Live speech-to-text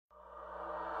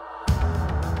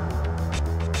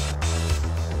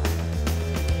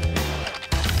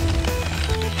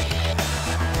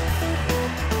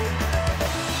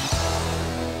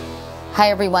Hi,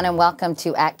 everyone, and welcome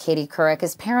to Katie Couric.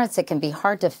 As parents, it can be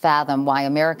hard to fathom why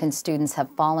American students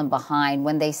have fallen behind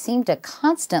when they seem to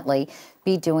constantly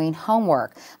be doing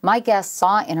homework. My guest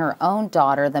saw in her own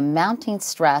daughter the mounting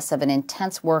stress of an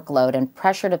intense workload and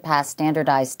pressure to pass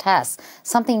standardized tests,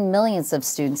 something millions of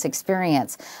students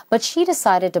experience. But she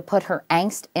decided to put her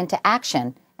angst into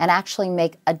action and actually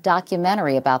make a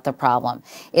documentary about the problem.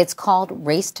 It's called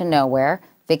Race to Nowhere.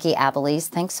 Vicki Abeles,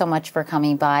 thanks so much for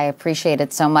coming by. I appreciate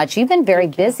it so much. You've been very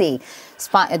busy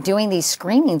doing these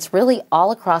screenings really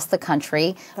all across the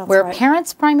country. That's where right.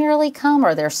 Parents primarily come,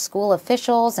 or they're school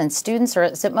officials and students, or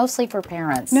is it mostly for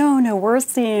parents? No, we're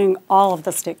seeing all of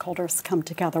the stakeholders come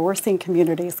together. We're seeing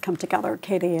communities come together,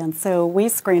 Katie, and so we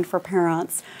screen for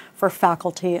parents, for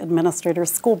faculty,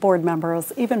 administrators, school board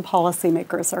members, even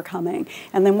policymakers are coming.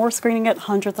 And then we're screening at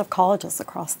hundreds of colleges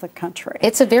across the country.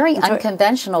 It's a very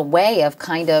unconventional way of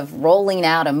kind of rolling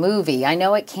out a movie. I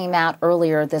know it came out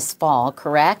earlier this fall,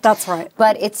 correct? That's right.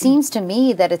 But it seems to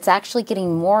me that it's actually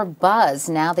getting more buzz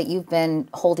now that you've been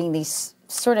holding these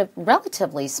sort of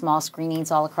relatively small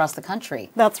screenings all across the country.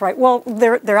 That's right. Well,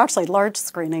 they're actually large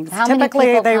screenings. How many Typically,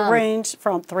 people they come? range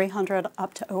from 300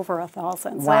 up to over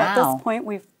 1,000. So at this point,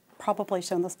 we've probably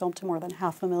shown this film to more than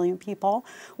 500,000 people,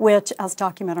 which, as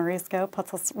documentaries go,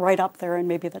 puts us right up there in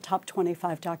maybe the top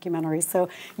 25 documentaries. So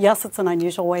yes, it's an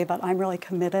unusual way, but I'm really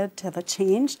committed to the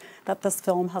change that this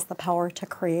film has the power to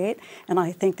create. And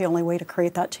I think the only way to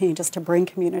create that change is to bring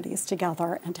communities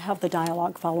together and to have the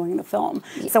dialogue following the film.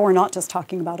 So we're not just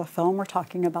talking about a film, we're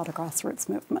talking about a grassroots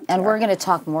movement. And we're going to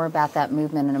talk more about that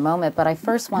movement in a moment, but I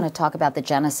first want to talk about the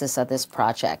genesis of this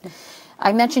project.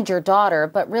 I mentioned your daughter,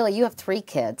 but really you have 3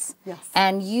 kids. Yes.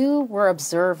 And you were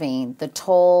observing the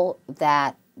toll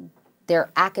that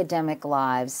their academic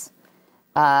lives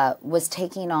was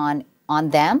taking on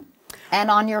them and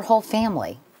on your whole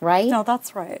family, right? No,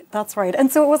 that's right. That's right.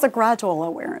 And so it was a gradual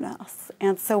awareness.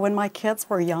 And so when my kids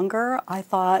were younger, I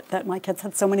thought that my kids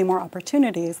had so many more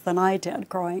opportunities than I did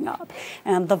growing up.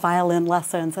 And the violin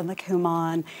lessons and the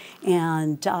Kumon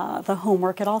and the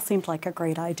homework, it all seemed like a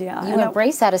great idea. You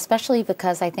embrace that, especially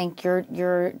because I think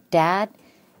your dad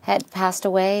had passed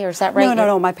away, or is that right?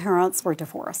 No, my parents were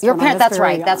divorced. Your parents,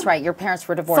 that's right. Your parents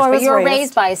were divorced, so but you were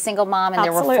raised by a single mom, and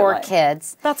Absolutely. there were 4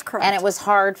 kids. That's correct. And it was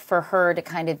hard for her to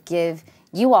kind of give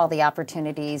you all the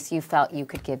opportunities you felt you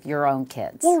could give your own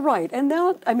kids. Well, right, and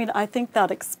that, I mean, I think that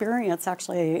experience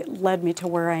actually led me to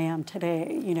where I am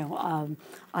today. You know,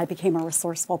 I became a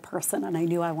resourceful person, and I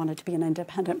knew I wanted to be an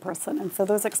independent person, and so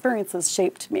those experiences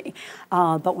shaped me.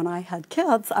 But when I had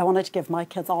kids, I wanted to give my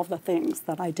kids all the things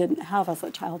that I didn't have as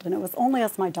a child, and it was only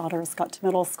as my daughters got to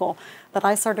middle school that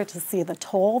I started to see the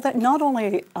toll that not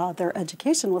only their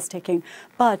education was taking,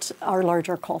 but our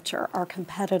larger culture, our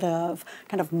competitive,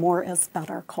 kind of more is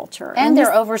better culture. And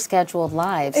their overscheduled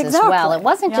lives as well. It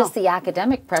wasn't just the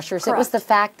academic pressures, Correct. It was the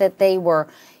fact that they were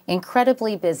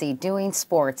incredibly busy doing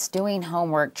sports, doing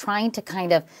homework, trying to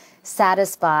kind of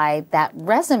satisfy that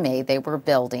resume they were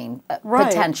building,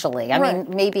 potentially. I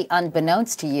mean, maybe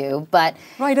unbeknownst to you, but...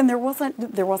 Right, and there wasn't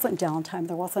downtime.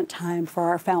 There wasn't time for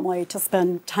our family to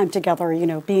spend time together, you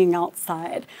know, being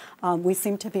outside. We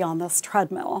seemed to be on this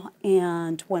treadmill,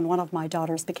 and when one of my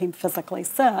daughters became physically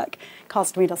sick, it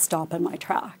caused me to stop in my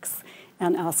tracks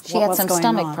and ask what was going on. She had some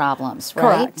stomach problems, right?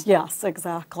 Correct, yes,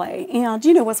 exactly. And,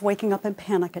 you know, was waking up in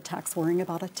panic attacks, worrying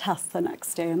about a test the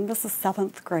next day, and this is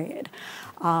 7th grade.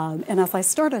 And as I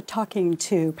started talking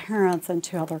to parents and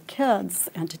to other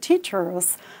kids and to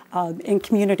teachers in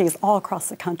communities all across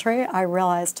the country, I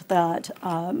realized that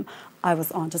I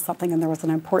was onto something, and there was an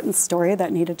important story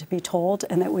that needed to be told,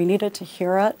 and that we needed to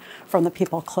hear it from the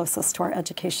people closest to our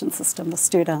education system, the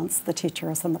students, the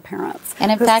teachers, and the parents.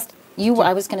 And in fact,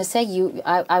 I was going to say,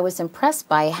 I was impressed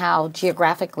by how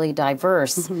geographically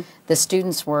diverse the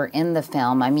students were in the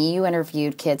film. I mean, you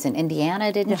interviewed kids in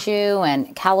Indiana, didn't you?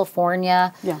 And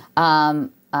California. New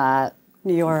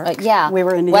York. We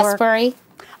were in New Westbury.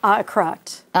 York.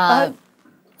 Correct.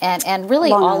 And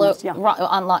really all over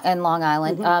in Long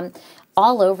Island,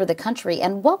 all over the country.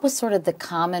 And what was sort of the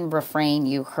common refrain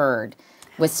you heard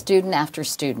with student after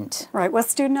student? Right, with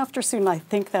student after student, I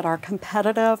think that our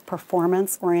competitive,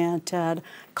 performance-oriented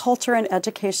culture and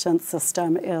education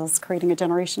system is creating a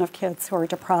generation of kids who are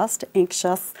depressed,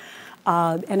 anxious,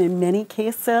 and in many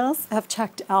cases have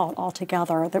checked out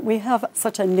altogether. That we have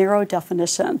such a narrow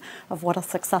definition of what a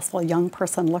successful young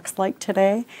person looks like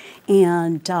today,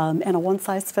 and a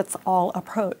one-size-fits-all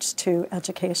approach to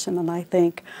education. And I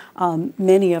think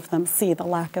many of them see the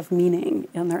lack of meaning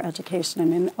in their education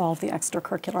and in all of the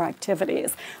extracurricular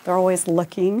activities. They're always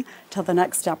looking to the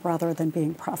next step rather than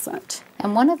being present.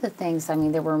 And one of the things, I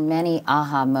mean, there were many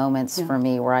aha moments for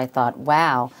me where I thought,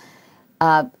 wow,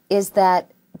 is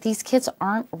that these kids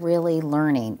aren't really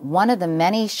learning. One of the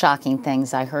many shocking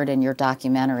things I heard in your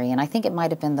documentary, and I think it might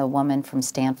have been the woman from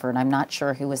Stanford, I'm not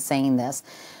sure who was saying this,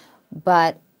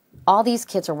 but all these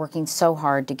kids are working so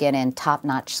hard to get in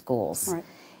top-notch schools. Right.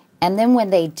 And then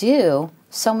when they do,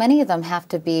 so many of them have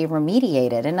to be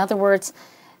remediated. In other words,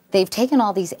 they've taken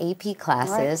all these AP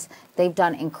classes, they've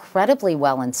done incredibly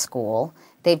well in school,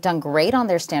 they've done great on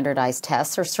their standardized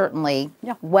tests, or certainly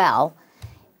well,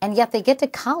 and yet they get to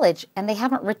college and they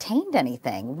haven't retained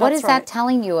anything. What is that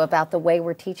telling you about the way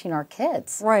we're teaching our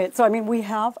kids? Right. So, I mean, we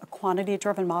have a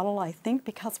quantity-driven model, I think,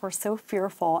 because we're so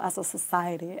fearful as a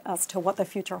society as to what the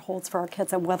future holds for our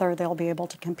kids and whether they'll be able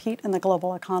to compete in the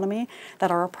global economy, that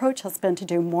our approach has been to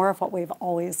do more of what we've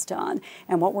always done.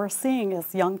 And what we're seeing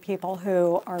is young people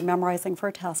who are memorizing for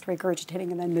a test,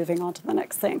 regurgitating, and then moving on to the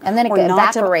next thing. And then it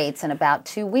evaporates in about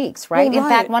 2 weeks, right? In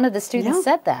fact, one of the students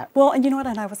said that. Well, and you know what?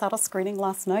 And I was at a screening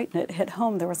last night, and it hit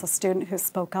home. There was a student who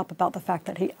spoke up about the fact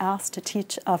that he asked to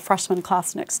teach a freshman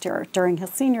class next year during his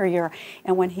senior year,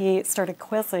 and when he started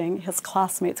quizzing his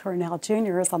classmates who are now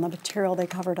juniors on the material they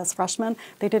covered as freshmen,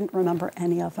 they didn't remember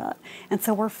any of it. And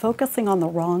so we're focusing on the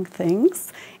wrong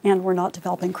things, and we're not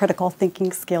developing critical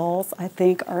thinking skills. I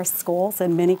think our schools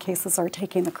in many cases are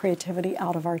taking the creativity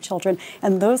out of our children,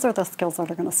 and those are the skills that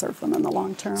are going to serve them in the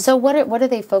long term. So what are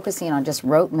they focusing on? Just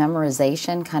rote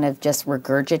memorization, kind of just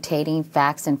regurgitating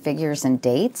facts and figures and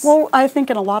dates? Well, I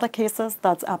think in a lot of cases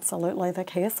that's absolutely the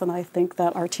case, and I think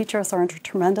that our teachers are under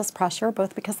tremendous pressure,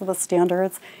 both because of the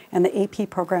standards and the AP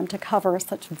program, to cover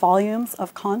such volumes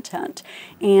of content.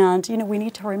 And, you know, we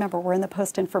need to remember we're in the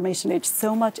post-information age.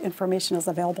 So much information is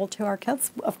available to our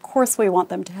kids. Of course, we want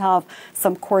them to have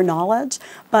some core knowledge,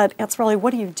 but it's really, what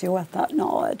do you do with that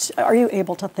knowledge? Are you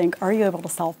able to think? Are you able to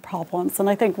solve problems? And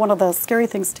I think one of the scary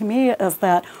things to me is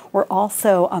that we're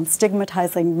also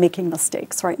stigmatizing making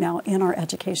mistakes right now in our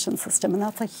education system, and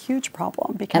that's a huge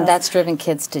problem. And that's driven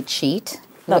kids to cheat?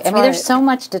 That's I mean, there's so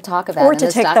much to talk about or in to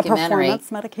this take documentary. The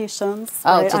performance medications.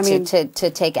 Oh, right? to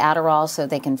take Adderall so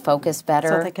they can focus better?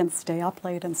 So they can stay up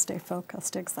late and stay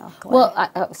focused, exactly.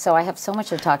 Well, so I have so much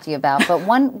to talk to you about, but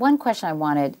one question I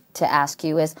wanted to ask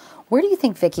you is, where do you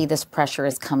think, Vicki, this pressure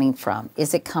is coming from?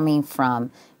 Is it coming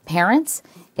from parents?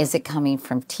 Is it coming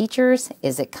from teachers?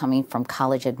 Is it coming from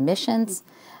college admissions?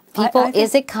 People,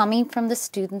 is it coming from the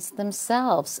students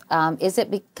themselves? Is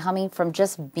it coming from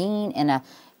just being in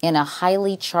a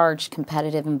highly charged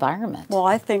competitive environment? Well,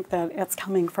 I think that it's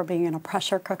coming from being in a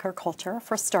pressure cooker culture,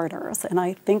 for starters, and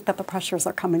I think that the pressures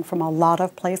are coming from a lot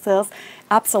of places.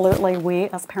 Absolutely, we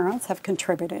as parents have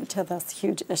contributed to this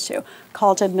huge issue.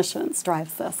 College admissions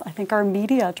drives this. I think our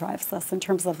media drives this in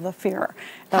terms of the fear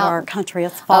that our country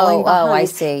is falling behind. Oh, I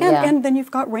see, and then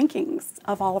you've got rankings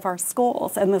of all of our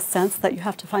schools and the sense that you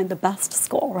have to find the best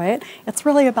school, right? It's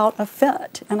really about a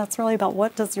fit, and it's really about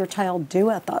what does your child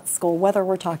do at that school, whether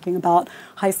we're talking about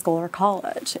high school or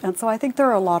college. And so I think there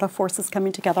are a lot of forces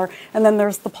coming together, and then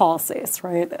there's the policies,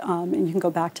 right? And you can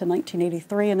go back to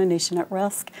 1983 and A Nation at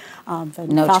Risk.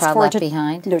 No Child Left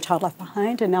Behind. No Child Left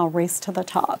Behind, and now Race to the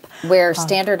Top. Where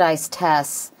standardized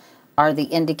tests are the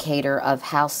indicator of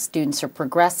how students are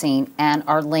progressing and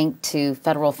are linked to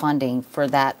federal funding for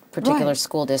that particular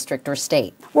school district or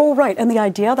state. Well, right, and the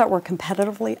idea that we're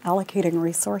competitively allocating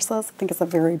resources, I think, is a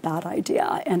very bad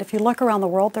idea. And if you look around the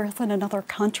world, there isn't another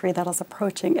country that is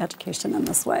approaching education in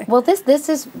this way. Well,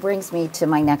 this brings me to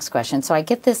my next question. So I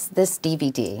get this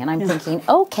DVD, and I'm thinking,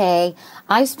 okay,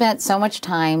 I've spent so much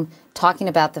time talking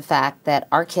about the fact that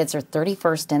our kids are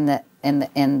 31st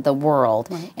in the world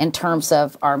in terms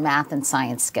of our math and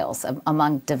science skills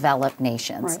among developed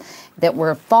nations, that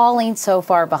we're falling so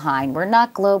far behind. We're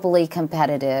not globally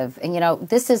competitive. And, you know,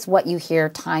 this is what you hear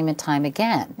time and time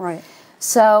again. Right.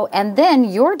 So, and then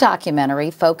your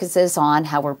documentary focuses on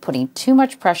how we're putting too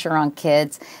much pressure on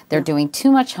kids. They're doing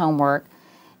too much homework.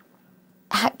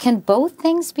 Can both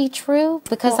things be true?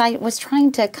 Because I was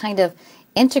trying to kind of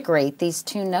integrate these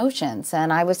two notions,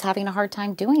 and I was having a hard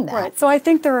time doing that. Right. So I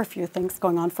think there are a few things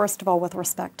going on. First of all, with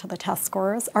respect to the test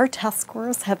scores, our test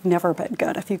scores have never been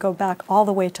good. If you go back all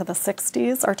the way to the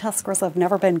 60s, our test scores have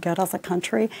never been good as a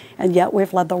country, and yet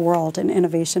we've led the world in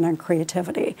innovation and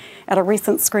creativity. At a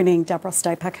recent screening, Deborah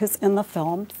Stipek, who's in the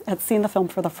film, had seen the film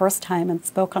for the first time and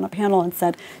spoke on a panel and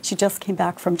said she just came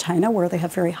back from China, where they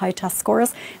have very high test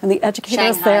scores, and the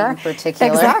educators Shanghai there, in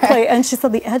particular. exactly, and she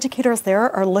said the educators there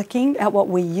are looking at what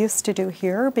we used to do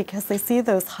here because they see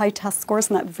those high test scores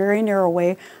and that very narrow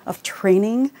way of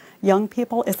training young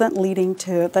people isn't leading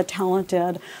to the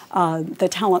the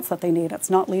talents that they need. It's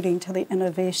not leading to the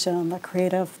innovation, the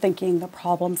creative thinking, the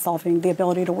problem solving, the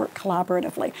ability to work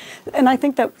collaboratively. And I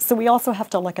think that, so we also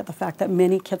have to look at the fact that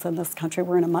many kids in this country,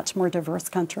 we're in a much more diverse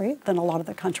country than a lot of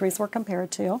the countries we're compared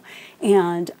to,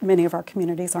 and many of our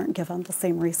communities aren't given the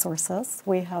same resources.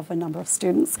 We have a number of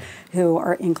students who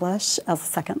are English as a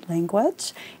second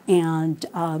language, and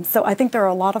so I think there are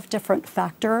a lot of different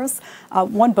factors.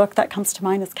 One book that comes to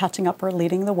mind is Catching Up or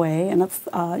Leading the Way, and it's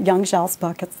Yang Zhao's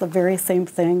book. It's the very same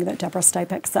thing that Deborah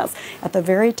Stipek says. At the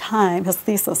very time, his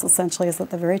thesis essentially is at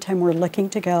the very time we're looking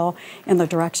to go in the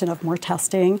direction of more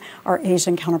testing, our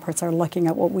Asian counterparts are looking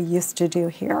at what we used to do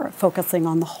here, focusing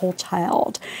on the whole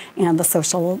child and the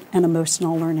social and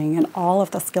emotional learning and all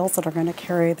of the skills that are going to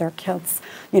carry their kids,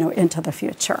 into the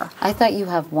future. I thought you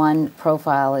have one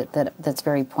profile that's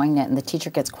very poignant, and the teacher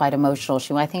gets quite emotional.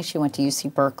 I think she went to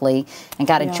UC Berkeley and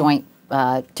got a joint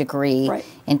degree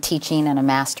in teaching and a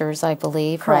master's, I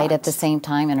believe, Correct. at the same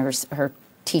time, and her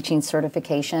teaching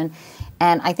certification.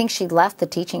 And I think she left the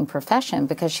teaching profession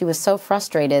because she was so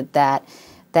frustrated that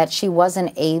she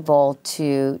wasn't able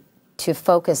to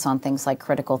focus on things like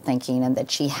critical thinking, and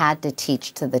that she had to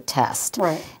teach to the test.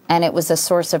 Right. And it was a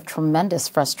source of tremendous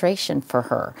frustration for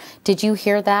her. Did you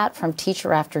hear that from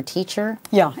teacher after teacher?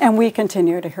 Yeah, and we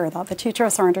continue to hear that. The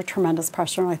teachers are under tremendous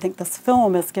pressure, and I think this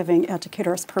film is giving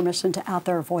educators permission to add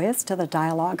their voice to the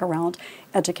dialogue around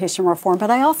education reform. But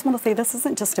I also want to say this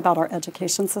isn't just about our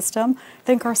education system. I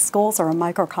think our schools are a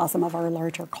microcosm of our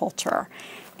larger culture.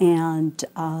 And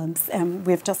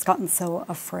we've just gotten so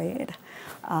afraid.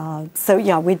 So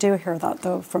yeah, we do hear that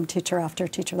though from teacher after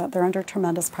teacher, that they're under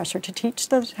tremendous pressure to teach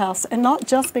the test, and not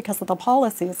just because of the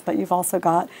policies, but you've also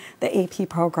got the AP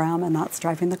program, and that's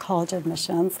driving the college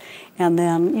admissions. And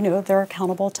then, they're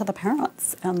accountable to the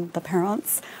parents, and the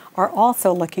parents are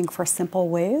also looking for simple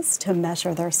ways to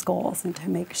measure their schools and to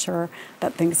make sure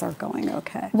that things are going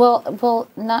okay. Well,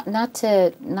 not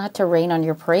to rain on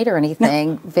your parade or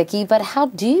anything, Vicki, but how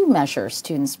do you measure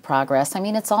students' progress? I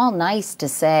mean, it's all nice to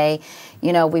say,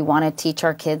 we want to teach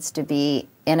our kids to be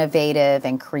innovative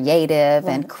and creative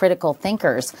and critical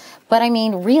thinkers. But I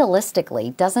mean, realistically,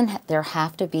 doesn't there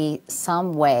have to be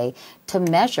some way to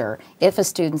measure if a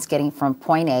student's getting from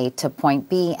point A to point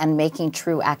B and making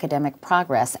true academic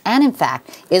progress, and in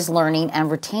fact, is learning and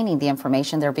retaining the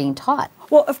information they're being taught?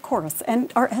 Well, of course,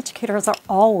 and our educators are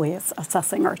always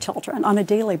assessing our children. On a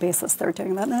daily basis, they're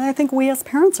doing that. And I think we as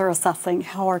parents are assessing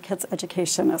how our kids'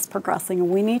 education is progressing. And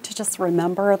we need to just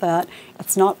remember that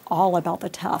it's not all about the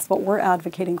test. What we're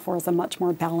advocating for is a much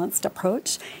more balanced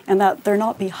approach, and that there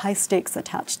not be high stakes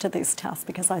attached to these tests,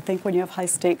 because I think when you have high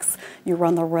stakes, you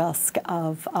run the risk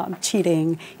of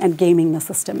cheating and gaming the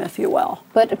system, if you will.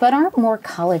 But aren't more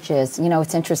colleges,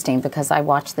 it's interesting because I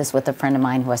watched this with a friend of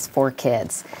mine who has 4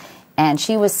 kids. And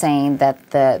she was saying that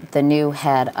the new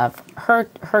head of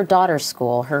her daughter's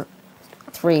school, her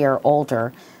 3 are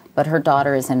older, but her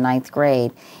daughter is in 9th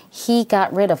grade, he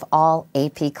got rid of all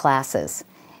AP classes.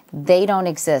 They don't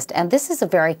exist. And this is a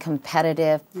very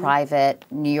competitive, private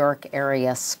New York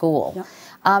area school.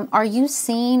 Are you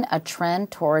seeing a trend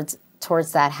towards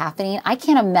that happening? I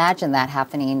can't imagine that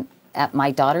happening at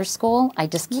my daughter's school. I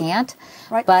just can't.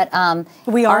 Right. But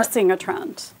we are seeing a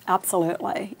trend,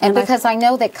 absolutely. And because I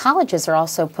know that colleges are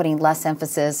also putting less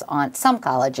emphasis on, some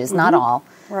colleges, not all,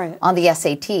 on the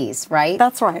SATs, right?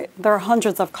 That's right. There are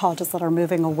hundreds of colleges that are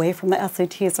moving away from the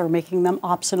SATs or making them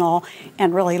optional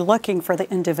and really looking for the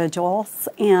individuals.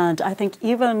 And I think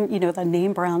even, the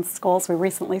name brand schools, we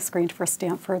recently screened for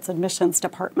Stanford's admissions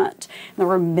department. And there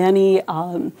were many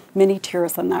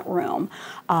tears in that room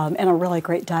and a really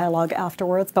great dialogue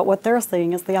afterwards. But what they're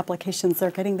saying is the applications they're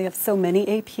getting, they have so many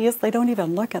APs, they don't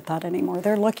even look at that anymore.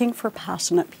 They're looking for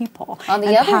passionate people. On the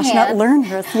other passionate hand,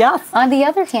 learners, yes. On the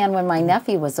other hand, when my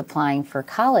nephew was applying for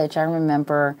college, I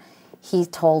remember he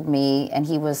told me, and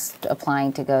he was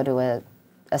applying to go to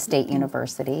a state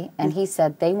university, and he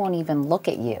said they won't even look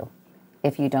at you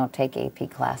if you don't take AP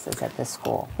classes at this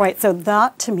school. Right, so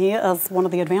that to me is one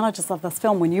of the advantages of this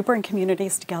film. When you bring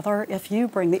communities together, if you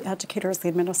bring the educators, the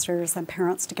administrators, and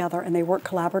parents together and they work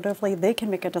collaboratively, they can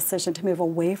make a decision to move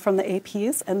away from the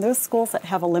APs. And those schools that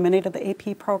have eliminated the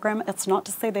AP program, it's not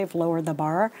to say they've lowered the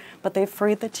bar, but they've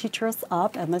freed the teachers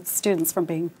up and the students from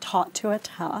being taught to a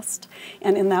test.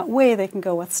 And in that way, they can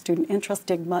go with student interest,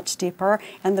 dig much deeper,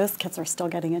 and those kids are still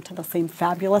getting into the same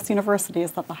fabulous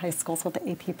universities that the high schools with the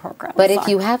AP program. But if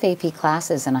you have AP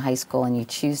classes in a high school and you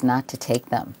choose not to take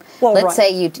them, well, let's say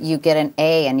you get an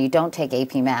A and you don't take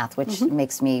AP Math, which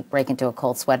makes me break into a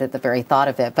cold sweat at the very thought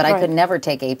of it, but I could never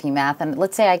take AP Math, and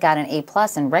let's say I got an A+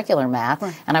 in regular math,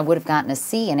 and I would have gotten a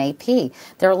C in AP.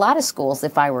 There are a lot of schools,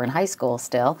 if I were in high school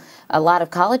still, a lot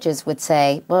of colleges would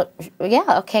say, well,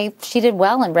 yeah, okay, she did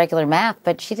well in regular math,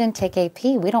 but she didn't take AP.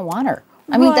 We don't want her.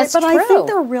 I mean, that's but true. I think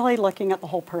they're really looking at the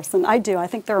whole person. I do. I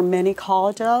think there are many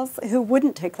colleges who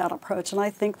wouldn't take that approach. And I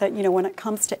think that, you know, when it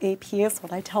comes to APs,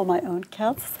 what I tell my own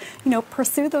kids, you know,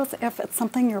 pursue those if it's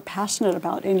something you're passionate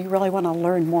about and you really want to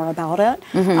learn more about it.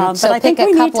 So but I pick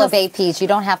think a couple of APs. You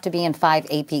don't have to be in 5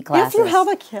 AP classes. If you have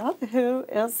a kid who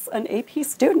is an AP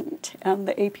student and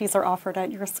the APs are offered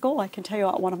at your school, I can tell you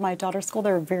at one of my daughter's school,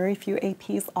 there are very few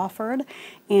APs offered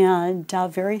and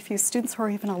very few students who are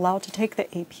even allowed to take the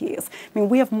APs. I mean,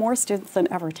 we have more students than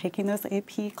ever taking those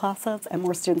AP classes and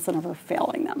more students than ever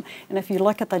failing them. And if you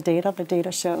look at the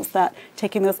data shows that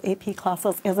taking those AP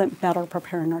classes isn't better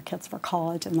preparing our kids for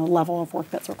college and the level of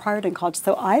work that's required in college.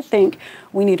 So I think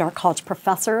we need our college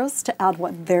professors to add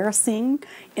what they're seeing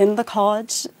in the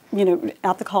college, you know,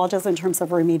 at the colleges in terms of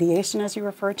remediation, as you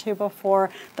referred to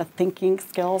before, the thinking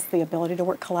skills, the ability to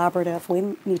work collaborative.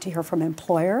 We need to hear from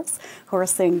employers who are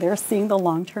saying they're seeing the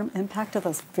long-term impact of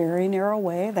this very narrow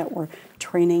way that we're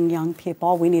training young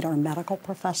people. We need our medical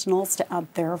professionals to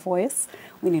add their voice.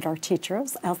 We need our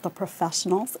teachers as the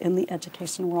professionals in the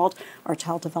education world, our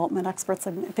child development experts.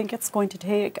 And I think it's going to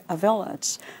take a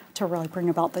village to really bring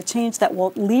about the change that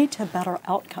will lead to better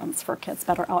outcomes for kids,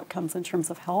 better outcomes in terms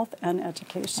of health and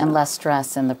education. And less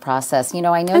stress in the process. You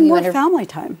know, I know and you more family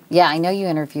time. Yeah, I know you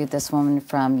interviewed this woman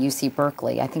from UC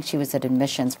Berkeley. I think she was an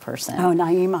admissions person. Oh,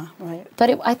 Naima, right.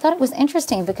 But I thought it was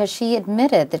interesting because she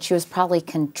admitted that she was probably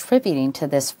contributing to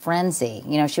this frenzy.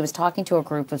 You know, she was talking to a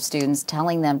group of students,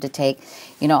 telling them to take,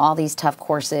 you know, all these tough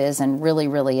courses and really,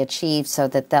 really achieve so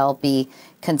that they'll be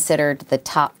considered the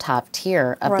top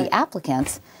tier of the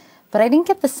applicants. But I didn't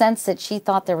get the sense that she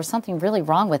thought there was something really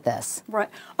wrong with this. Right.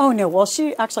 Oh, no. Well,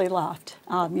 she actually left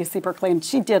UC Berkeley, and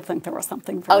she did think there was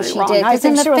something very wrong. Oh, she did? I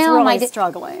think she was film, really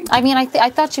struggling. I mean, I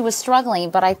thought she was struggling,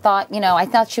 but I thought, you know, I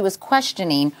thought she was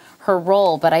questioning her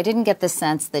role, but I didn't get the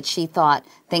sense that she thought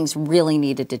things really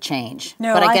needed to change.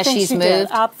 No, but I guess think she's she moved. Did.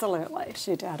 Absolutely,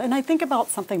 she did. And I think about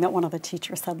something that one of the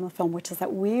teachers said in the film, which is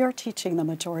that we are teaching the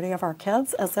majority of our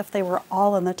kids as if they were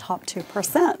all in the top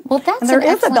 2%. Well, that's and there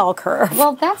is a bell curve.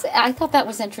 Well, I thought that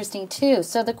was interesting too.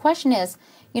 So the question is,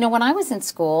 you know, when I was in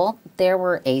school, there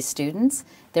were A students,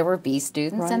 there were B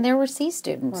students, and there were C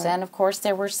students, and of course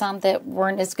there were some that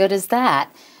weren't as good as that,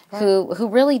 who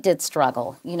really did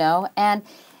struggle, you know, and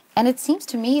it seems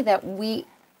to me that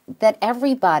that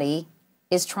everybody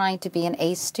is trying to be an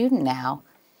A student now,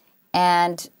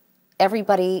 and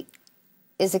everybody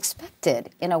is expected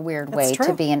in a weird way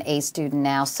to be an A student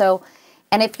now. So,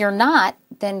 and if you're not,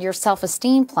 then your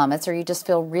self-esteem plummets or you just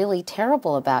feel really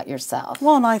terrible about yourself.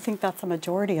 Well, and I think that's a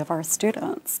majority of our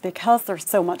students because there's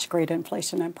so much great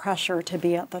inflation and pressure to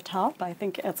be at the top. I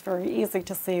think it's very easy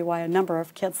to see why a number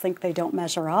of kids think they don't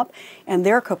measure up and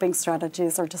their coping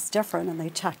strategies are just different and they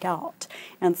check out.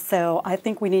 And so I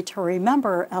think we need to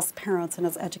remember as parents and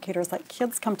as educators that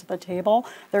kids come to the table,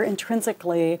 they're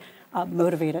intrinsically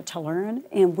motivated to learn,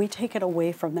 and we take it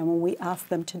away from them when we ask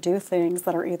them to do things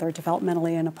that are either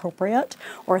developmentally inappropriate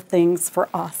or things for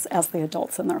us as the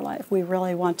adults in their life. We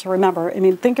really want to remember, I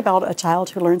mean, think about a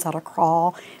child who learns how to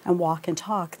crawl and walk and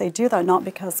talk. They do that not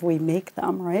because we make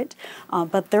them, right?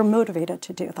 But they're motivated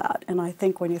to do that. And I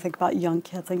think when you think about young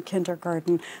kids in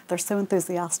kindergarten, they're so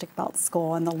enthusiastic about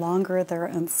school, and the longer they're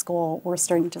in school, we're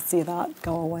starting to see that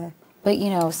go away. But,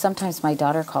 you know, sometimes my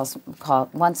daughter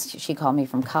once she called me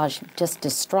from college, just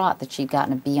distraught that she'd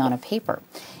gotten a B on a paper.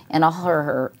 And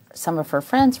some of her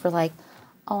friends were like,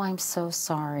 oh, I'm so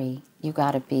sorry you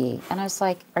got a B. And I was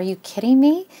like, are you kidding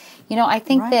me? You know, I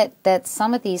think that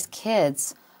some of these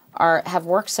kids have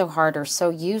worked so hard or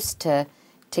so used to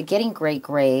getting great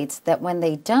grades that when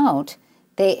they don't,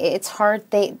 it's hard.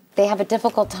 They have a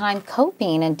difficult time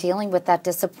coping and dealing with that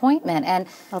disappointment. And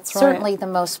certainly the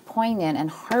most poignant and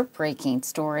heartbreaking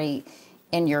story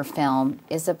in your film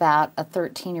is about a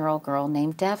 13-year-old girl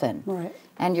named Devin. Right.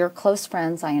 and you're close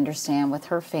friends, I understand, with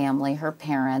her family, her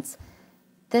parents.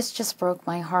 This just broke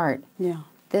my heart. Yeah.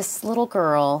 This little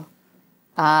girl,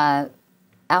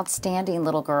 outstanding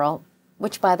little girl,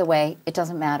 which, by the way, it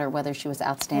doesn't matter whether she was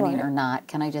outstanding or not.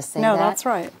 Can I just say that? No, that's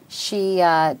right. She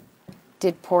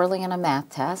did poorly on a math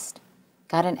test,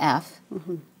 got an F,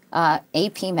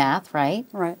 AP math, right?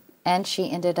 Right. And she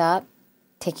ended up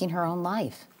taking her own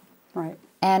life. Right.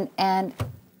 And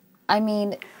I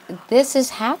mean, this is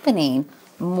happening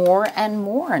more and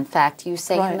more. In fact, you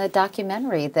say in the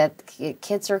documentary that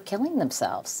kids are killing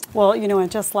themselves. Well, you know,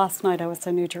 and just last night I was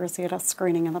in New Jersey at a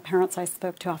screening, and the parents I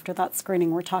spoke to after that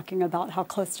screening were talking about how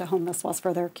close to home this was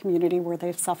for their community, where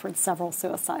they've suffered several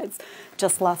suicides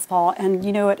just last fall. And,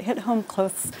 you know, it hit home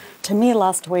close to me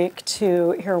last week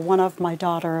to hear one of my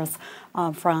daughter's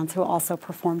friends who also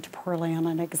performed poorly on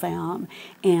an exam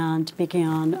and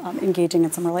began engaging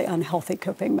in some really unhealthy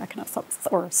coping mechanisms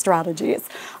or strategies,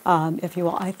 if you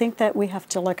will. I think that we have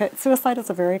to look at suicide as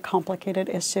a very complicated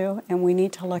issue, and we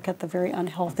need to look at the very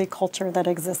unhealthy culture that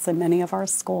exists in many of our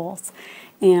schools.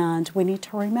 And we need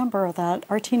to remember that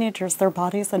our teenagers, their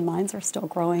bodies and minds are still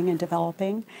growing and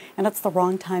developing, and it's the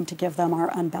wrong time to give them our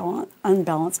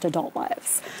unbalanced adult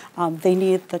lives. They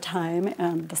need the time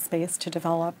and the space to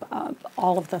develop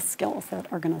all of the skills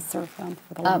that are going to serve them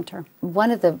for the long term.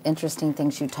 One of the interesting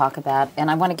things you talk about,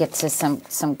 and I want to get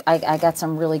to I got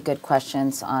some really good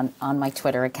questions on my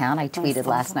Twitter account. I tweeted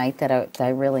last night that I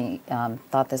really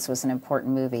thought this was an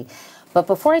important movie. But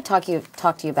before I talk to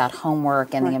you about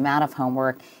homework and the amount of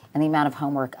homework and the amount of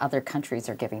homework other countries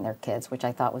are giving their kids, which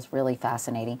I thought was really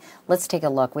fascinating, let's take a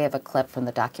look. We have a clip from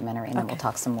the documentary, and then we'll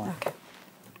talk some more. Okay.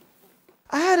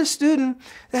 I had a student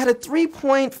that had a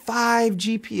 3.5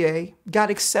 GPA, got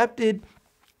accepted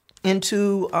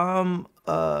into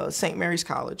St. Mary's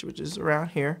College, which is around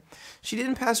here. She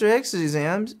didn't pass her exit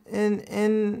exams,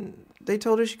 and they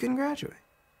told her she couldn't graduate.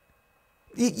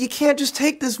 You can't just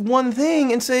take this one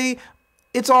thing and say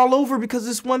it's all over because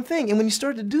this one thing. And when you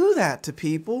start to do that to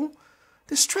people,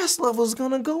 the stress level is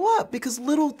going to go up because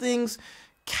little things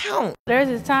count. There's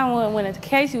this time when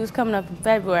Casey was coming up in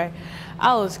February,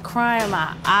 I was crying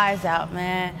my eyes out,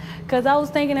 man, because I was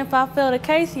thinking if I failed a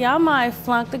Casey, I might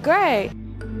flunk the grade.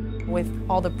 With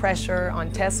all the pressure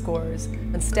on test scores,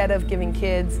 instead of giving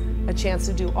kids a chance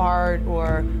to do art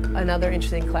or another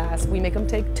interesting class, we make them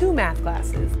take 2 math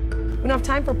classes. We don't have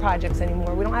time for projects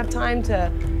anymore. We don't have time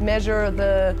to measure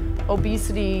the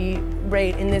obesity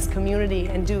rate in this community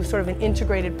and do sort of an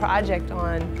integrated project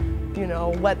on, you know,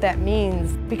 what that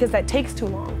means, because that takes too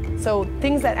long. So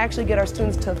things that actually get our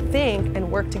students to think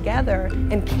and work together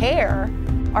and care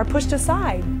are pushed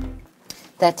aside.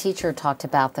 That teacher talked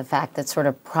about the fact that sort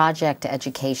of project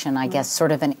education, I guess,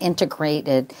 sort of an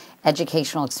integrated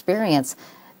educational experience,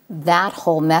 that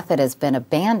whole method has been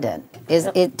abandoned.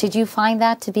 Did you find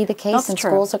that to be the case in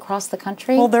schools across the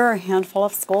country? Well, there are a handful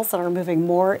of schools that are moving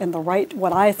more in the right,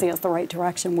 what I see as the right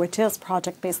direction, which is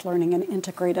project-based learning and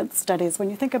integrated studies. When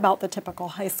you think about the typical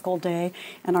high school day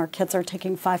and our kids are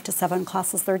taking 5 to 7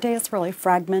 classes, their day is really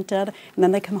fragmented, and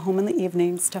then they come home in the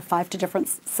evenings to 5 to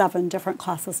 7 different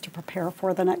classes to prepare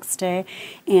for the next day.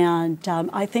 And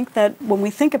I think that when we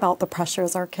think about the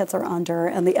pressures our kids are under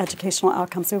and the educational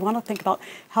outcomes, we want to think about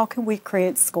how can we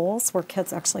create schools where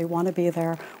kids actually want to be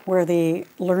there, where the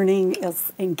learning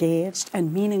is engaged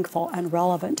and meaningful and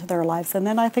relevant to their lives. And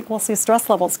then I think we'll see stress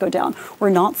levels go down. We're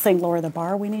not saying lower the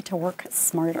bar. We need to work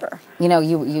smarter. You know,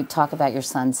 you talk about your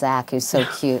son, Zach, who's so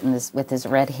cute and with his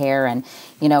red hair. And,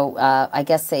 you know, I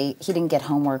guess he didn't get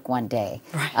homework one day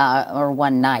or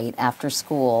one night after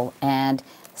school. And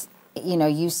you know,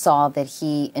 you saw that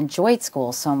he enjoyed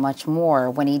school so much more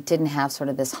when he didn't have sort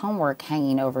of this homework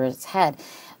hanging over his head.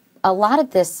 A lot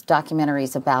of this documentary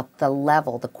is about the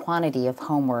level, the quantity of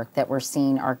homework that we're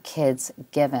seeing our kids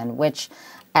given, which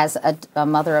as a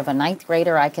mother of a 9th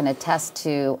grader, I can attest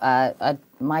to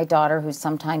my daughter who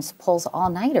sometimes pulls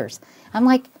all-nighters. I'm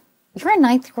like, you're in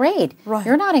 9th grade. Right.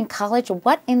 You're not in college.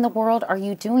 What in the world are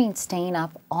you doing staying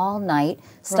up all night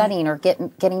studying or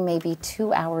getting maybe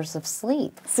 2 hours of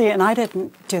sleep? See, and I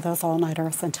didn't do those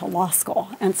all-nighters until law school,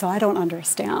 and so I don't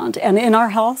understand. And in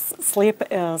our house, sleep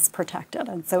is protected.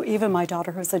 And so even my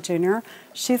daughter, who's a junior,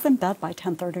 she's in bed by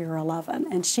 10:30 or 11,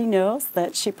 and she knows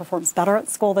that she performs better at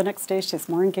school the next day. She's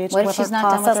more engaged with her classes. What if she's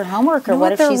not done with her homework, or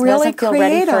what if she doesn't feel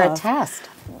ready for a test?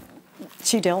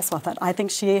 She deals with it. I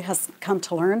think she has come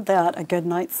to learn that a good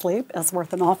night's sleep is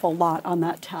worth an awful lot on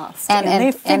that test. And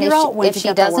they figure out when if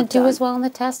she doesn't do as well on the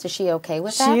test, is she okay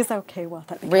with that? She's okay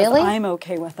with it. Really? I'm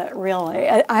okay with it, really.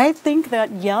 I think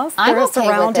that, yes, I'm they're okay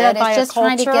surrounded with it. by it's just a culture.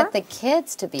 trying to get the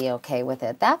kids to be okay with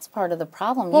it. That's part of the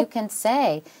problem. Well, you can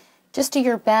say, Just do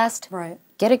your best. Right.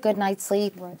 Get a good night's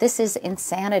sleep. Right. This is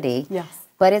insanity. Yes.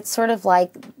 But it's sort of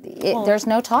like there's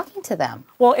no talking to them.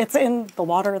 Well, it's in the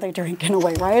water they drink in a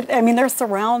way, right? I mean, they're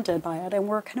surrounded by it, and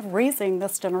we're kind of raising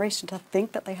this generation to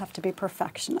think that they have to be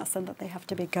perfectionists and that they have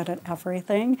to be good at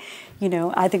everything. You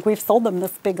know, I think we've sold them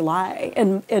this big lie.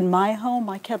 In my home,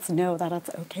 my kids know that it's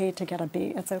okay to get a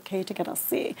B, it's okay to get a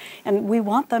C. And we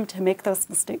want them to make those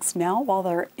mistakes now while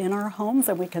they're in our homes,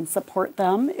 and we can support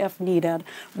them if needed,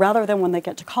 rather than when they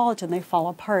get to college and they fall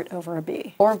apart over a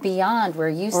B. Or beyond, where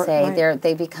you say right.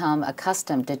 they become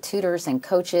accustomed to tutors and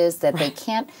coaches that Right. they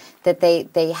can't, that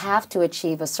they have to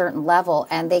achieve a certain level,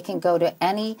 and they can go to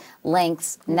any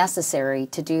lengths necessary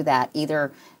to do that,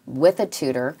 either with a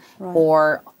tutor Right.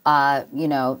 or you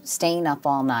know, staying up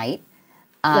all night.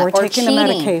 Or taking the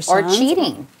medication. Or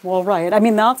cheating. Well, right. I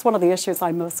mean, that's one of the issues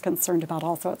I'm most concerned about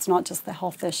also. It's not just the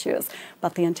health issues,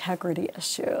 but the integrity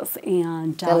issues.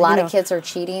 And A lot of kids are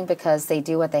cheating because they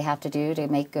do what they have to do to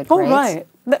make good Oh, grades. right.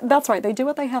 That's right. They do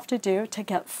what they have to do to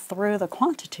get through the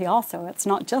quantity also. It's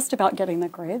not just about getting the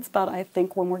grades, but I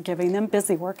think when we're giving them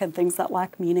busy work and things that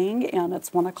lack meaning, and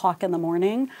it's 1 o'clock in the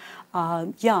morning,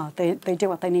 yeah, they do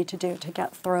what they need to do to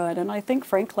get through it. And I think,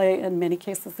 frankly, in many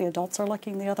cases, the adults are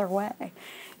looking the other way.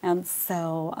 And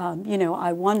so, you know,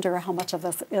 I wonder how much of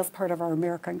this is part of our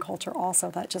American culture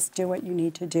also, that just do what you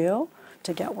need to do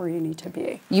to get where you need to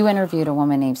be. You interviewed a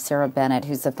woman named Sarah Bennett,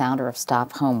 who's the founder of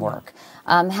Stop Homework.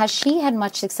 Has she had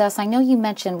much success? I know you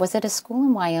mentioned, was it a school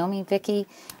in Wyoming, Vicki,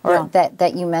 or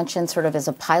that you mentioned sort of as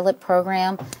a pilot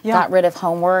program, got rid of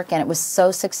homework, and it was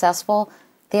so successful?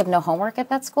 They have no homework at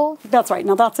that school? That's right.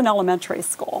 Now, that's an elementary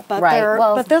school. But,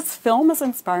 but this film is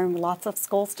inspiring lots of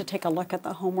schools to take a look at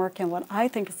the homework. And what I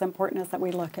think is important is that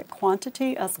we look at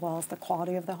quantity as well as the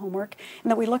quality of the homework, and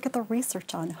that we look at the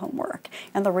research on homework.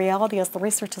 And the reality is the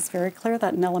research is very clear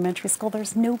that in elementary school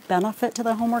there's no benefit to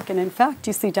the homework. And in fact,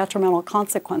 you see detrimental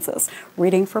consequences.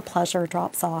 Reading for pleasure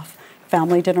drops off.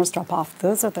 Family dinners drop off.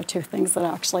 Those are the two things that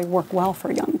actually work well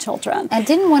for young children. And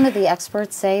didn't one of the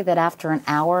experts say that after an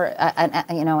hour,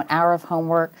 an hour of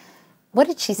homework, what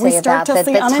did she say we start about to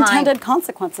see the unintended time?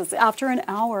 Consequences. After an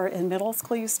hour in middle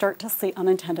school, you start to see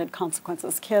unintended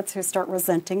consequences. Kids who start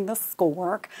resenting the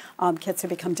schoolwork, kids who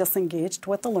become disengaged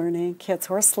with the learning, kids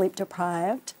who are sleep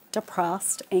deprived,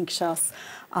 depressed, anxious,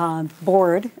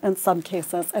 bored in some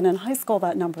cases. And in high school,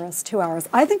 that number is 2 hours.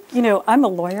 I think, you know, I'm a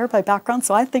lawyer by background,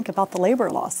 so I think about the labor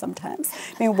law sometimes.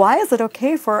 I mean, why is it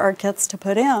okay for our kids to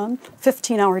put in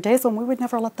 15-hour days when we would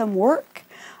never let them work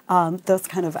those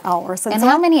kind of hours? And so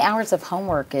how many hours of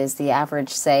homework is the average,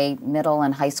 say, middle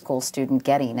and high school student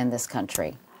getting in this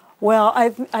country? Well, I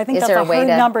think Is that's there a a way hard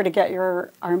to- number to get your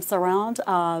arms around.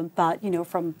 But, you know,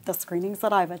 from the screenings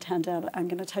that I've attended, I'm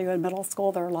going to tell you in middle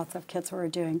school, there are lots of kids who are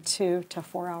doing 2 to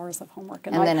 4 hours of homework.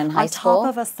 And then in high school? On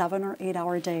top of a 7 or 8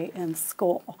 hour day in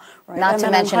school. Right? Not And to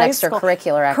then in mention high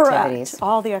extracurricular school, activities. Correct.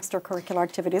 All the extracurricular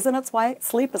activities. And it's why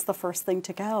sleep is the first thing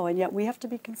to go. And yet we have to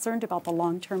be concerned about the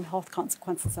long-term health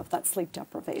consequences of that sleep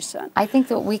deprivation. I think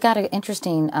that we got an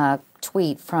interesting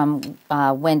tweet from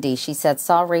Wendy. She said,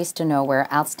 saw Race to Nowhere,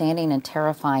 outstanding and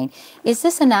terrifying. Is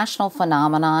this a national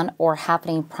phenomenon or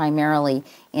happening primarily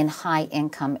in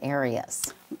high-income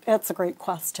areas? It's a great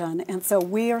question. And so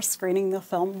we are screening the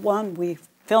film. One, we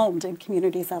filmed in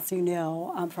communities, as you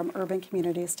know, from urban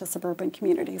communities to suburban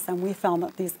communities, and we found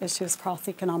that these issues cross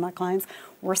economic lines.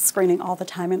 We're screening all the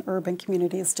time in urban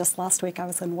communities. Just last week I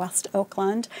was in West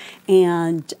Oakland,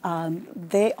 and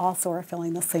they also are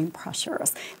feeling the same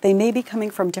pressures. They may be coming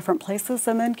from different places,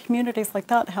 and then communities like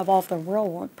that have all of the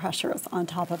real-world pressures on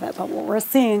top of it. But what we're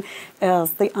seeing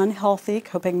is the unhealthy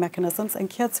coping mechanisms and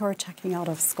kids who are checking out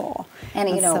of school. And,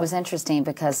 you know, it was interesting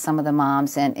because some of the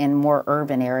moms in more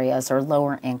urban areas or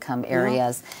lower income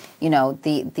areas, you know,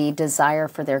 the desire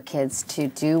for their kids to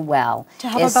do well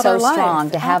is so strong,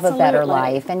 to have a better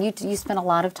life. And you spent a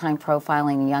lot of time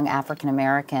profiling a young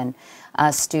African-American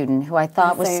student who I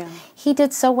thought he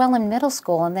did so well in middle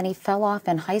school, and then he fell off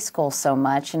in high school so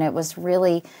much, and it was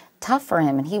really tough for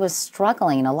him, and he was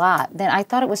struggling a lot. Then I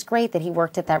thought it was great that he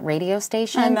worked at that radio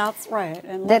station. And that's right.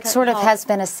 And that sort of has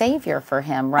been a savior for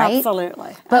him, right?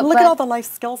 Absolutely. But look at all the life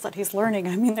skills that he's learning.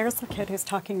 I mean, there's a kid who's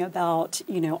talking about,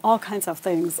 you know, all kinds of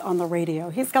things on the radio.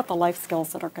 He's got the life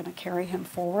skills that are going to carry him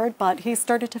forward, but he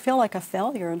started to feel like a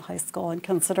failure in high school and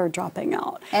considered dropping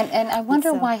out. And I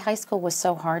wonder why high school was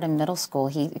so hard in middle school.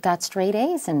 He got straight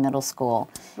A's in middle school.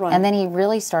 Right. And then he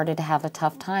really started to have a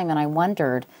tough time, and I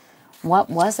wondered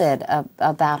What was it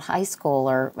about high school,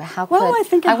 or how could I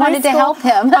think in I wanted high to help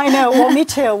him? I know. Well, me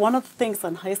too. One of the things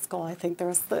in high school, I think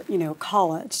there's the,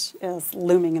 college is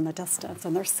looming in the distance,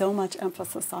 and there's so much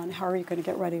emphasis on how are you going to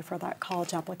get ready for that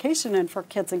college application. And for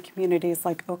kids in communities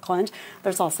like Oakland,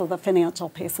 there's also the financial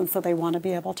piece, and so they want to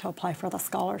be able to apply for the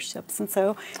scholarships. And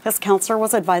so his counselor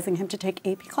was advising him to take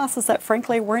AP classes that,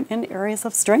 frankly, weren't in areas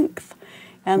of strength.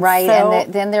 And right, so,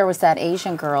 and then there was that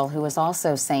Asian girl who was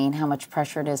also saying how much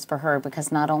pressure it is for her,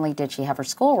 because not only did she have her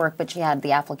schoolwork, but she had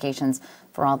the applications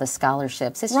for all the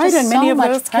scholarships. It's right, just and many so of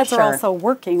much those pressure. kids are also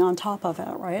working on top of it,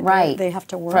 right? Right. They have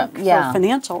to work for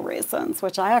financial reasons,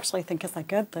 which I actually think is a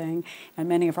good thing, and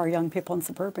many of our young people in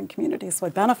suburban communities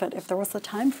would benefit if there was a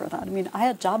time for that. I mean, I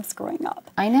had jobs growing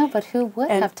up. I know, but who would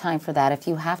have time for that if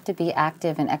you have to be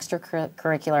active in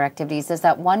extracurricular activities? As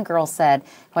that one girl said,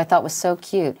 who I thought was so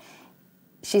cute,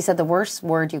 she said the worst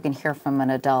word you can hear from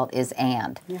an adult is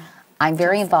 "and." Yeah. I'm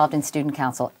very involved in student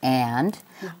council, and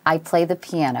I play the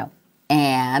piano,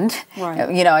 and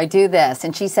I do this.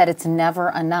 And she said it's never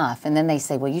enough. And then they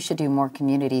say, well, you should do more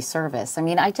community service. I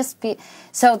mean,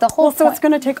 so the whole so it's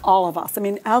going to take all of us. I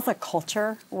mean, as a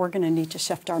culture, we're going to need to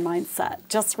shift our mindset.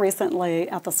 Just recently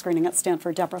at the screening at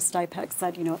Stanford, Deborah Stipek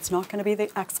said, it's not going to be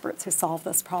the experts who solve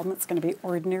this problem. It's going to be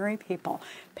ordinary people,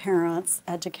 parents,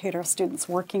 educators, students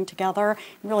working together,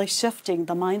 and really shifting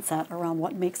the mindset around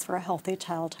what makes for a healthy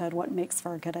childhood, what makes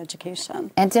for a good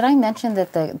education. And did I mention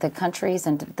that the countries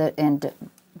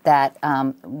that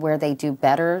where they do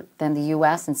better than the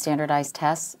U.S. in standardized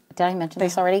tests, did I mention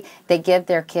this already? They give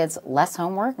their kids less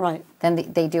homework than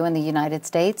they do in the United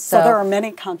States. So there are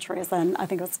many countries, and I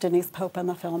think it was Denise Pope in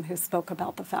the film who spoke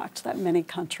about the fact that many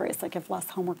countries that give less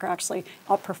homework are actually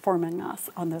outperforming us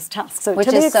on those tests. So which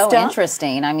is so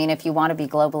interesting. I mean, if you want to be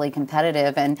globally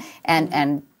competitive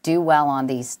and do well on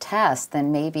these tests,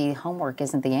 then maybe homework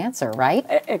isn't the answer, right?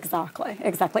 Exactly.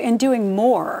 And doing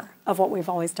more of what we've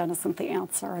always done isn't the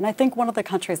answer. And I think one of the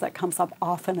countries that comes up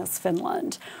often is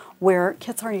Finland, where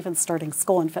kids aren't even starting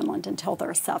school in Finland until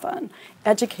they're 7.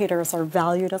 Educators are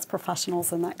valued as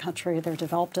professionals in that country. They're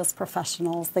developed as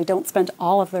professionals. They don't spend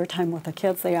all of their time with the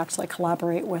kids. They actually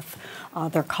collaborate with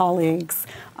their colleagues.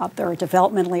 There are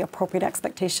developmentally appropriate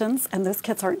expectations, and those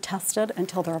kids aren't tested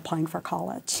until they're applying for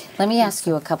college. Let me ask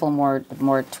you a couple more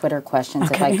Twitter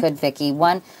questions, if I could, Vicki.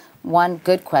 One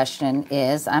good question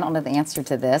is, I don't know the answer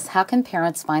to this, how can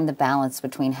parents find the balance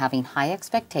between having high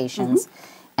expectations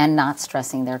and not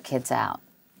stressing their kids out?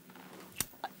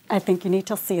 I think you need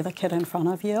to see the kid in front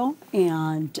of you,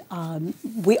 and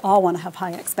we all want to have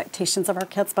high expectations of our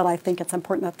kids, but I think it's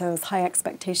important that those high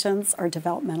expectations are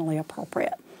developmentally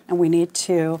appropriate. And we need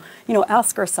to,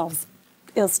 ask ourselves,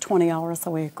 is 20 hours a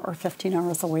week or 15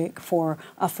 hours a week for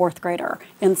a 4th grader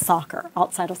in soccer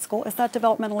outside of school, is that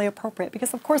developmentally appropriate?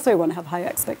 Because of course we want to have high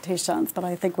expectations, but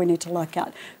I think we need to look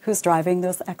at who's driving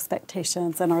those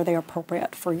expectations and are they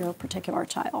appropriate for your particular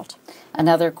child.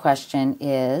 Another question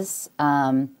is,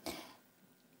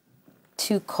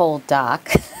 Too Cold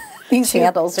Doc. These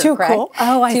handles are too correct. Cool.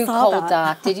 Oh, I Too saw Cold that.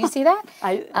 Doc. Did you see that?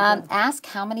 I ask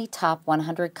how many top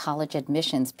 100 college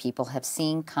admissions people have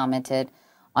seen commented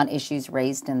on issues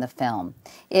raised in the film.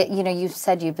 You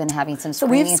said you've been having some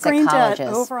screenings at colleges. We've screened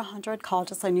at over 100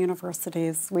 colleges and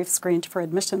universities. We've screened for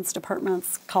admissions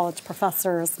departments, college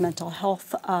professors, mental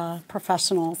health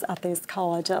professionals at these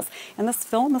colleges. And this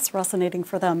film is resonating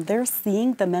for them. They're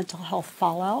seeing the mental health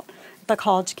fallout the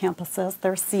college campuses.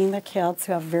 They're seeing the kids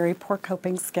who have very poor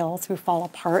coping skills, who fall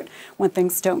apart when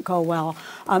things don't go well.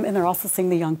 And they're also seeing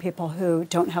the young people who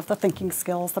don't have the thinking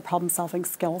skills, the problem-solving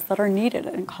skills that are needed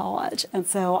in college. And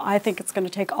so I think it's going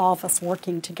to take all of us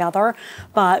working together.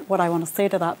 But what I want to say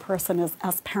to that person is,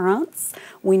 as parents,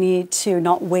 we need to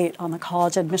not wait on the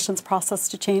college admissions process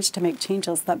to change, to make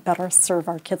changes that better serve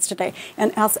our kids today.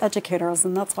 And as educators,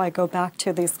 and that's why I go back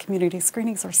to these community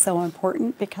screenings are so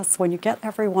important, because when you get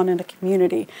everyone in a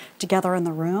community together in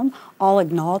the room, all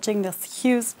acknowledging this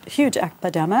huge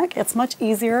epidemic, it's much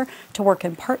easier to work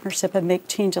in partnership and make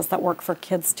changes that work for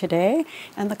kids today,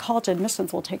 and the college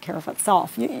admissions will take care of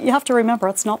itself. You have to remember,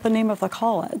 it's not the name of the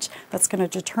college that's going to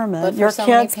determine your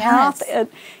kid's path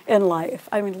in life.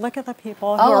 I mean, look at the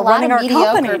people who are running our companies. A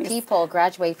lot of mediocre people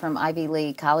graduate from Ivy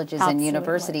League colleges and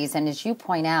universities, and as you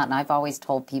point out, and I've always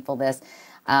told people this,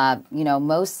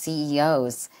 most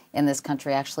CEOs in this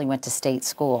country actually went to state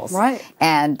schools, right?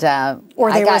 And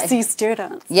or they were C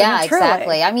students. Yeah, I mean,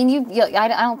 exactly. I mean, I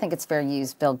don't think it's fair to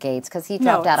use Bill Gates, because he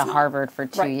dropped out of Harvard for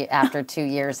after 2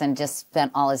 years and just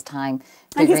spent all his time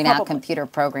figuring out computer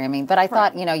programming. But I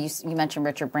thought, you mentioned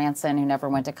Richard Branson, who never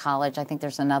went to college. I think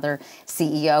there's another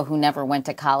CEO who never went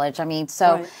to college. I mean,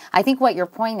 so I think what your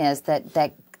point is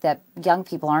that young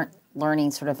people aren't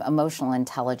learning sort of emotional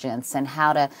intelligence and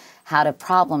how to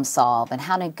problem solve and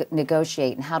how to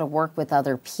negotiate and how to work with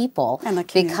other people, and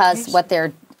because what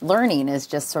they're learning is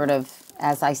just sort of,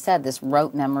 as I said, this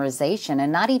rote memorization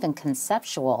and not even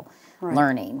conceptual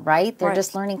learning, right? They're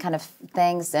just learning kind of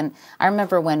things. And I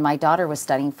remember when my daughter was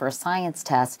studying for a science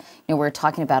test, we were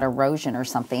talking about erosion or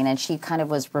something, and she kind of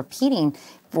was repeating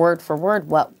word for word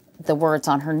what the words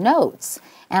on her notes.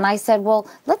 And I said, well,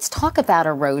 let's talk about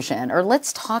erosion, or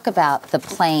let's talk about the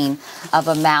plane of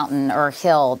a mountain or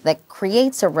hill that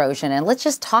creates erosion, and let's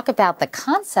just talk about the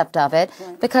concept of it,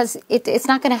 because it's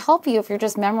not going to help you if you're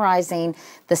just memorizing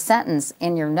the sentence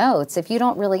in your notes. If you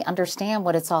don't really understand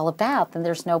what it's all about, then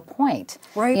there's no point.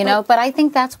 Right. You know, but I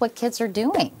think that's what kids are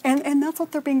doing. And that's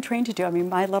what they're being trained to do. I mean,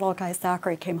 my little guy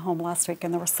Zachary came home last week,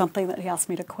 and there was something that he asked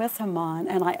me to quiz him on,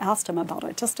 and I asked him about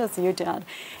it, just as you did.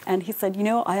 And he said, you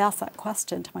know, I asked that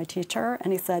question to my teacher,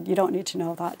 and he said, you don't need to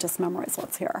know that, just memorize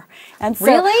what's here. And so,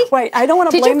 really? Wait, I don't want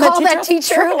to blame the teacher. Did you call that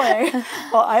teacher? Truly.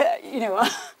 Well,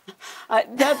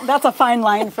 that's a fine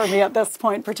line for me at this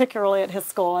point, particularly at his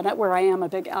school and where I am a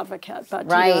big advocate.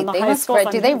 But right, in the they high must school,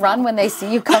 do they run when they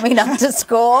see you coming up to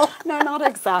school? No, not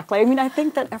exactly. I mean, I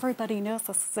think that everybody knows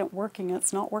this isn't working.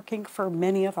 It's not working for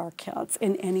many of our kids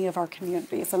in any of our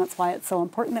communities, and that's why it's so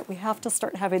important that we have to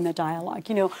start having the dialogue.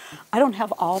 You know, I don't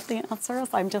have all of the answers.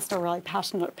 I'm just a really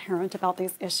passionate parent about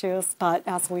these issues, but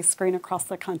as we screen across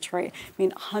the country, I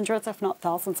mean, hundreds, if not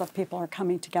thousands of people are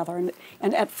coming together,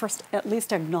 and at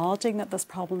least acknowledging that this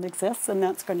problem exists, and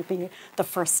that's going to be the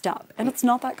first step. And it's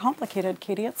not that complicated,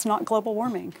 Katie. It's not global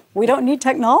warming. We don't need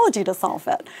technology to solve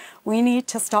it. We need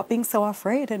to stop being so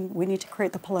afraid, and we need to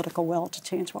create the political will to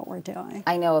change what we're doing.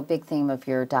 I know a big theme of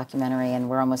your documentary, and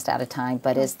we're almost out of time,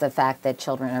 but is the fact that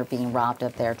children are being robbed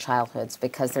of their childhoods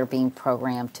because they're being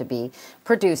programmed to be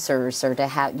producers or to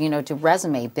have, you know, to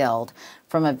resume build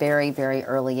from a very, very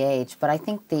early age. But I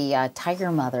think the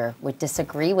Tiger Mother would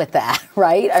disagree with that,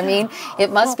 right? I mean,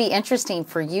 it must be interesting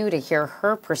for you to hear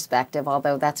her perspective,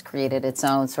 although that's created its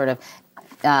own sort of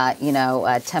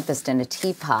tempest in a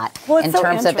teapot in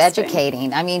terms of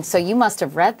educating. I mean, so you must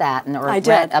have read that or read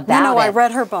about it. I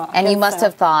read her book. And you must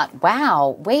have thought,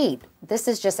 wow, wait, this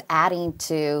is just adding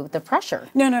to the pressure.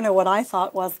 No. What I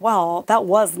thought was, well, that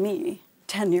was me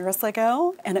 10 years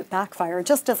ago, and it backfired,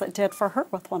 just as it did for her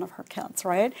with one of her kids,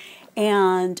 right?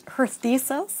 And her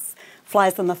thesis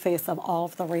flies in the face of all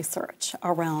of the research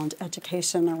around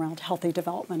education, around healthy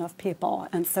development of people.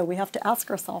 And so we have to ask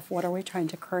ourselves, what are we trying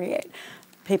to create?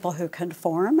 People who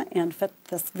conform and fit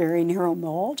this very narrow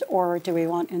mold, or do we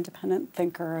want independent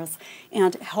thinkers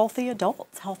and healthy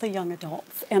adults, healthy young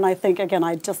adults? And I think, again,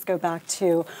 I'd just go back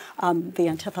to the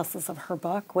antithesis of her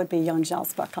book would be Young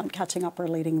Zhao's book on catching up or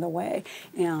leading the way.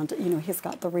 And, you know, he's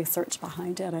got the research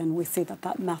behind it, and we see that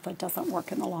that method doesn't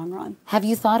work in the long run. Have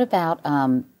you thought about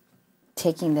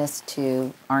taking this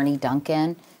to Arne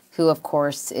Duncan, who, of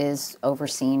course, is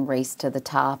overseeing Race to the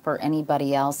Top, or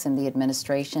anybody else in the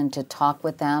administration, to talk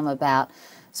with them about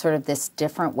sort of this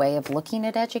different way of looking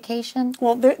at education?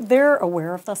 Well, they're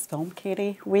aware of this film,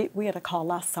 Katie. We had a call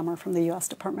last summer from the U.S.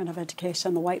 Department of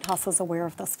Education. The White House is aware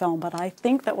of this film, but I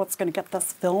think that what's going to get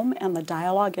this film and the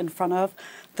dialogue in front of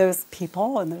those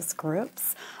people and those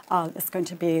groups is going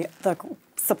to be the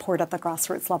support at the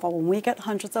grassroots level. When we get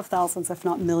hundreds of thousands, if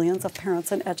not millions, of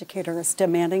parents and educators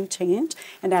demanding change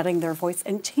and adding their voice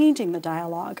and changing the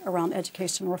dialogue around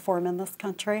education reform in this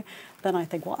country, then I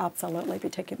think we'll absolutely be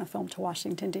taking the film to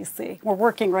Washington, D.C. We're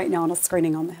working right now on a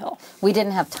screening on the Hill. We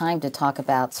didn't have time to talk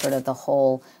about sort of the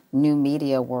whole new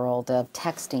media world of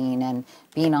texting and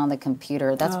being on the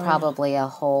computer. That's probably a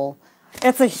whole...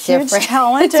 It's a huge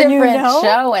challenge, different and you know?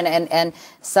 show and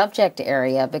subject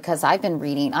area, because I've been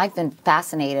reading, I've been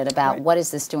fascinated about what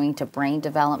is this doing to brain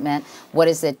development, what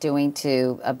is it doing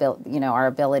to our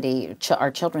ability, our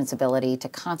children's ability to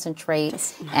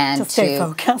concentrate and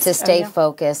to stay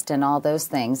focused and all those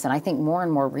things. And I think more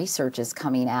and more research is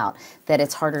coming out that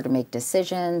it's harder to make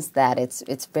decisions, that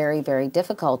it's very, very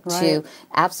difficult to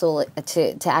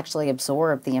actually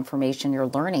absorb the information you're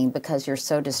learning because you're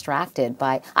so distracted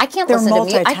by. I can't listen to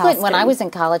music. I couldn't, when I was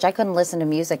in college, I couldn't listen to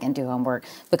music and do homework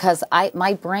because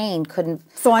my brain couldn't.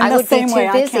 So I would be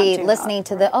too busy listening listening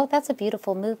to that's a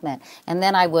beautiful movement. And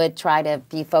then I would try to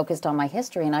be focused on my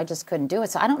history, and I just couldn't do it.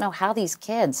 So I don't know how these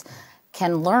kids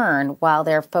can learn while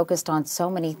they're focused on so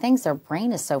many things. Their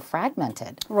brain is so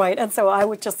fragmented. Right, and so I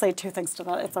would just say two things to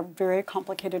that. It's a very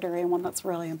complicated area, and one that's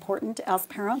really important as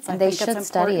parents. And I they think should it's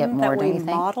study it important more, that don't we you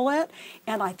think? model it,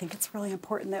 and I think it's really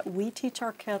important that we teach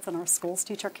our kids and our schools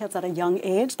teach our kids at a young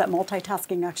age that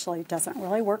multitasking actually doesn't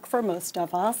really work for most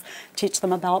of us. Teach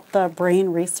them about the brain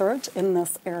research in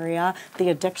this area, the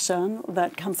addiction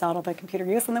that comes out of the computer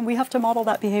use, and then we have to model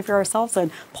that behavior ourselves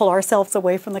and pull ourselves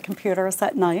away from the computers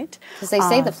at night. Because they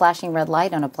say the flashing red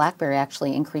light on a BlackBerry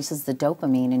actually increases the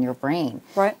dopamine in your brain.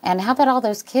 Right. And how about all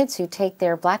those kids who take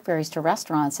their BlackBerries to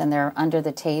restaurants and they're under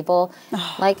the table?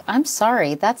 Like, I'm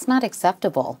sorry, that's not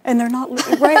acceptable. And they're not,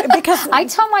 right, because I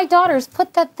tell my daughters,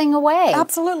 put that thing away.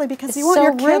 absolutely, because It's you want so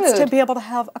your kids to rude. be able to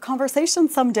have a conversation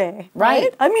someday,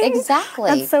 Right. I mean,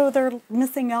 Exactly. And so they're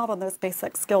missing out on those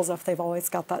basic skills if they've always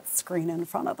got that screen in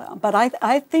front of them. But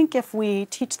I think if we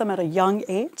teach them at a young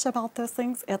age about those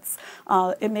things,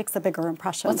 it makes a bigger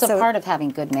impression. Well, it's a part of having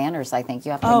good manners, I think.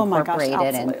 You have to Oh my gosh,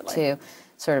 incorporate it absolutely. into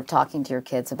sort of talking to your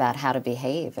kids about how to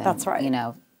behave. And, That's right. You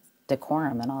know,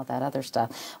 decorum and all that other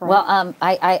stuff. Right. Well,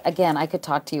 again, I could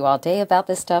talk to you all day about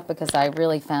this stuff because I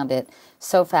really found it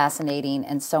so fascinating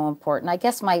and so important. I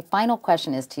guess my final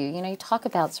question is to you. You know, you talk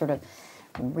about sort of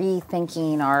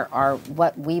rethinking our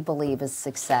what we believe is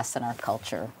success in our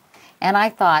culture. And I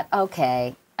thought,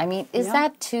 okay, I mean, is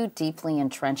that too deeply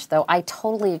entrenched, though? I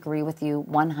totally agree with you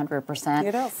 100%.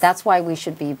 It is. That's why we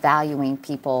should be valuing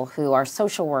people who are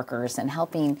social workers and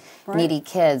helping needy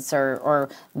kids or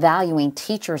valuing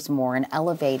teachers more and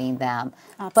elevating them.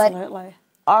 Absolutely.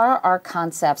 But are our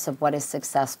concepts of what is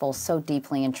successful so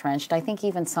deeply entrenched? I think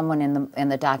even someone in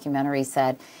the documentary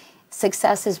said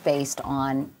success is based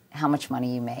on how much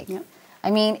money you make. Yep. I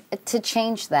mean, to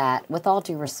change that, with all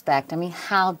due respect, I mean,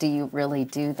 how do you really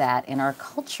do that in our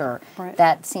culture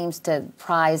that seems to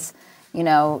prize, you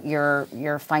know,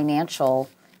 your financial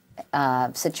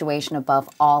situation above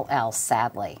all else,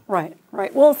 sadly? Right,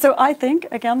 right. Well, so I think,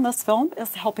 again, this film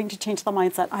is helping to change the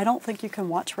mindset. I don't think you can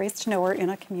watch Race to Nowhere in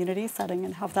a community setting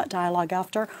and have that dialogue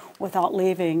after without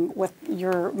leaving with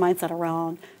your mindset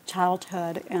around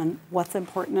childhood and what's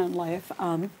important in life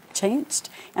changed.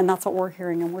 And that's what we're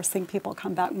hearing, and we're seeing people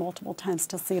come back multiple times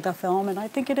to see the film, and I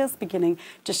think it is beginning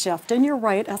to shift. And you're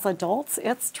right, as adults,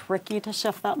 it's tricky to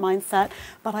shift that mindset,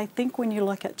 but I think when you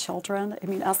look at children, I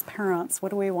mean, as parents,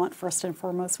 what do we want first and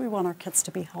foremost? We want our kids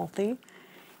to be healthy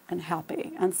and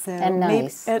happy. And so and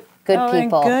nice. Good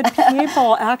people. And good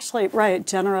people, actually, right,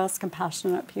 generous,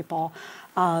 compassionate people.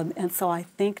 And so I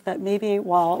think that maybe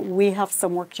while we have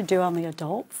some work to do on the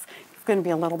adults, it's going to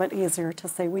be a little bit easier to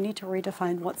say we need to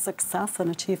redefine what success and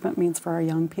achievement means for our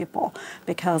young people,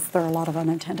 because there are a lot of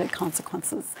unintended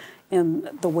consequences in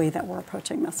the way that we're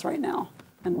approaching this right now.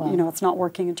 And, you know, it's not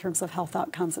working in terms of health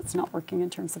outcomes. It's not working in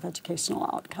terms of educational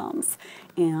outcomes.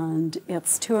 And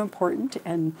it's too important.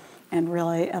 And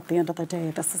really, at the end of the day,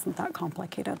 this isn't that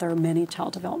complicated. There are many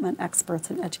child development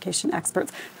experts and education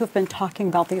experts who've been talking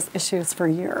about these issues for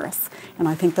years. And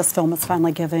I think this film is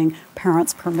finally giving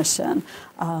parents permission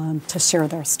to share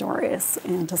their stories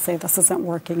and to say this isn't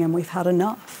working and we've had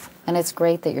enough. And it's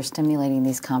great that you're stimulating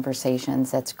these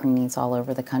conversations at screenings all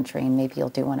over the country, and maybe you'll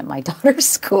do one at my daughter's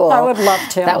school. I would love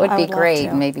to. That would be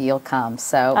great. Maybe you'll come.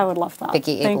 So I would love that.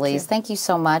 Vicki Abeles, thank you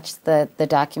so much. The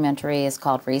documentary is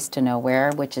called Race to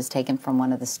Nowhere, which is taken from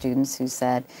one of the students who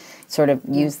said, sort of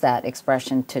used that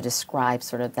expression to describe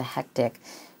sort of the hectic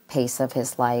pace of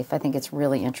his life. I think it's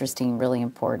really interesting, really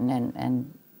important,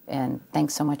 and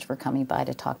thanks so much for coming by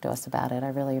to talk to us about it. I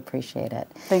really appreciate it.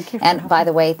 Thank you. And by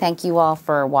the way, thank you all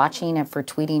for watching and for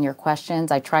tweeting your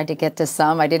questions. I tried to get to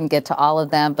some. I didn't get to all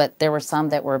of them, but there were some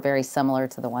that were very similar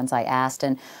to the ones I asked.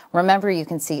 And remember, you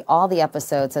can see all the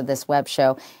episodes of this web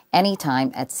show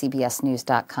anytime at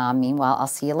cbsnews.com. Meanwhile, I'll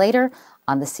see you later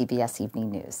on the CBS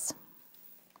Evening News.